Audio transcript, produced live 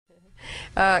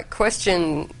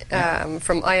Question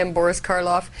from I am Boris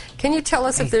Karloff. Can you tell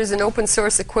us if there's an open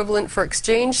source equivalent for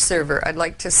Exchange Server? I'd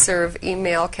like to serve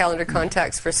email calendar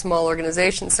contacts for small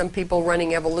organizations. Some people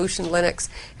running Evolution Linux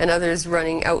and others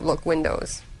running Outlook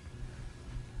Windows.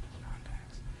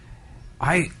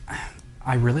 I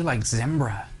really like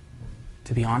Zimbra,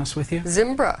 to be honest with you.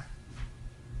 Zimbra.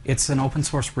 It's an open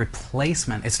source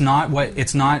replacement. It's not what,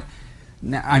 it's not,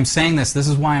 I'm saying this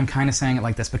is why I'm kind of saying it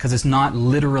like this, because it's not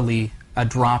literally a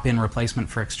drop-in replacement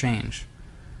for Exchange.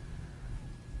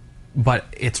 But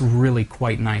it's really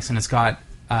quite nice, and it's got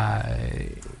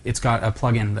a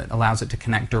plugin that allows it to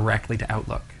connect directly to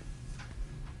Outlook.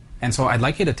 And so I'd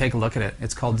like you to take a look at it.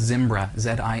 It's called Zimbra,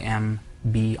 Z-I-M-B-R-A.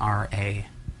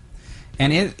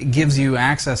 And it gives you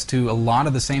access to a lot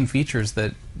of the same features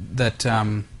that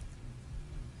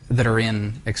are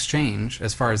in Exchange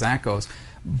as far as that goes.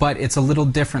 But it's a little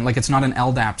different. Like, it's not an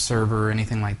LDAP server or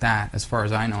anything like that, as far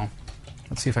as I know.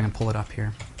 Let's see if I can pull it up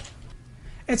here.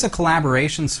 It's a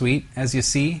collaboration suite, as you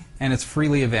see, and it's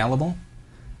freely available.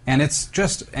 And it's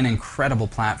just an incredible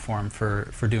platform for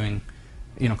doing,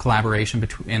 you know, collaboration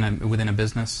within a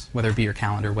business, whether it be your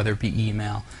calendar, whether it be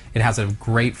email. It has a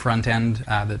great front end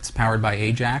that's powered by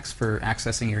Ajax for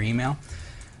accessing your email.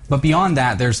 But beyond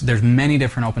that, there's many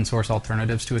different open source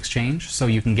alternatives to Exchange, so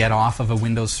you can get off of a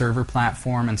Windows Server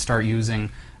platform and start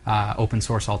using open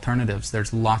source alternatives.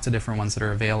 There's lots of different ones that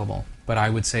are available, but I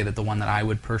would say that the one that I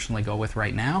would personally go with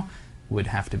right now would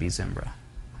have to be Zimbra.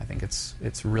 I think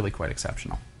it's really quite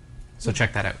exceptional. So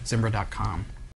check that out, zimbra.com.